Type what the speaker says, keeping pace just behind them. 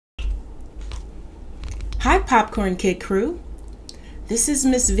Hi, Popcorn Kid crew. This is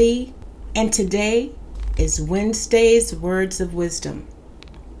Miss V, and today is Wednesday's Words of Wisdom.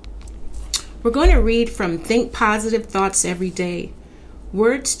 We're going to read from Think Positive Thoughts Every Day,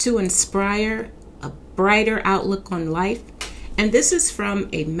 Words to Inspire a Brighter Outlook on Life, and this is from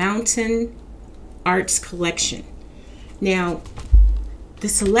a Mountain Arts collection. Now, the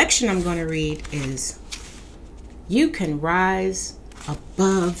selection I'm going to read is, you can rise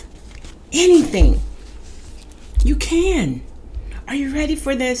above anything. You can. Are you ready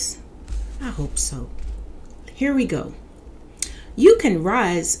for this? I hope so. Here we go. You can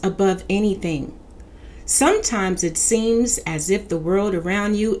rise above anything. Sometimes it seems as if the world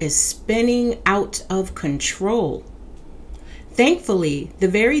around you is spinning out of control. Thankfully, the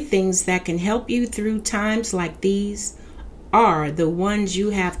very things that can help you through times like these are the ones you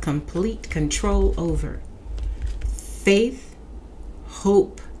have complete control over. Faith,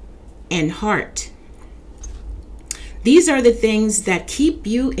 hope, and heart. These are the things that keep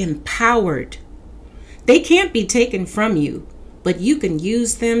you empowered. They can't be taken from you, but you can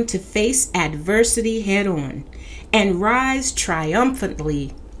use them to face adversity head on and rise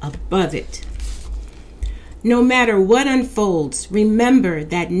triumphantly above it. No matter what unfolds, remember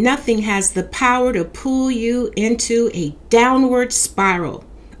that nothing has the power to pull you into a downward spiral.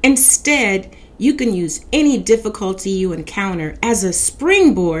 Instead, you can use any difficulty you encounter as a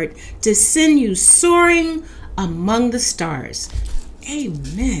springboard to send you soaring among the stars.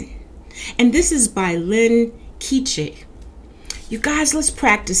 Amen. And this is by Lynn Keechik. You guys, let's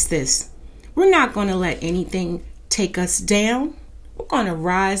practice this. We're not going to let anything take us down. We're going to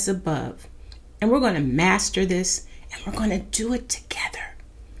rise above. And we're going to master this. And we're going to do it together.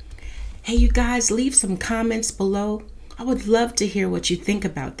 Hey, you guys, leave some comments below. I would love to hear what you think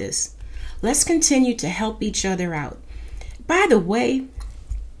about this. Let's continue to help each other out. By the way,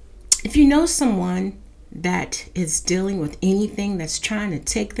 if you know someone that is dealing with anything that's trying to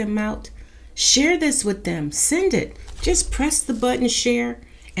take them out, share this with them. Send it. Just press the button share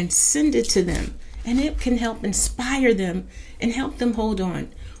and send it to them. And it can help inspire them and help them hold on.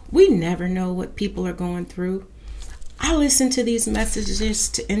 We never know what people are going through. I listen to these messages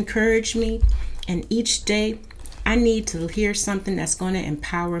to encourage me, and each day I need to hear something that's going to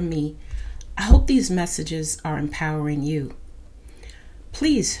empower me. I hope these messages are empowering you.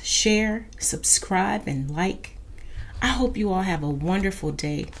 Please share, subscribe, and like. I hope you all have a wonderful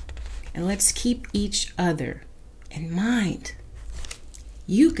day. And let's keep each other in mind.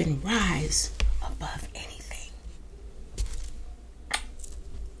 You can rise above anything.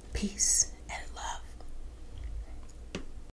 Peace.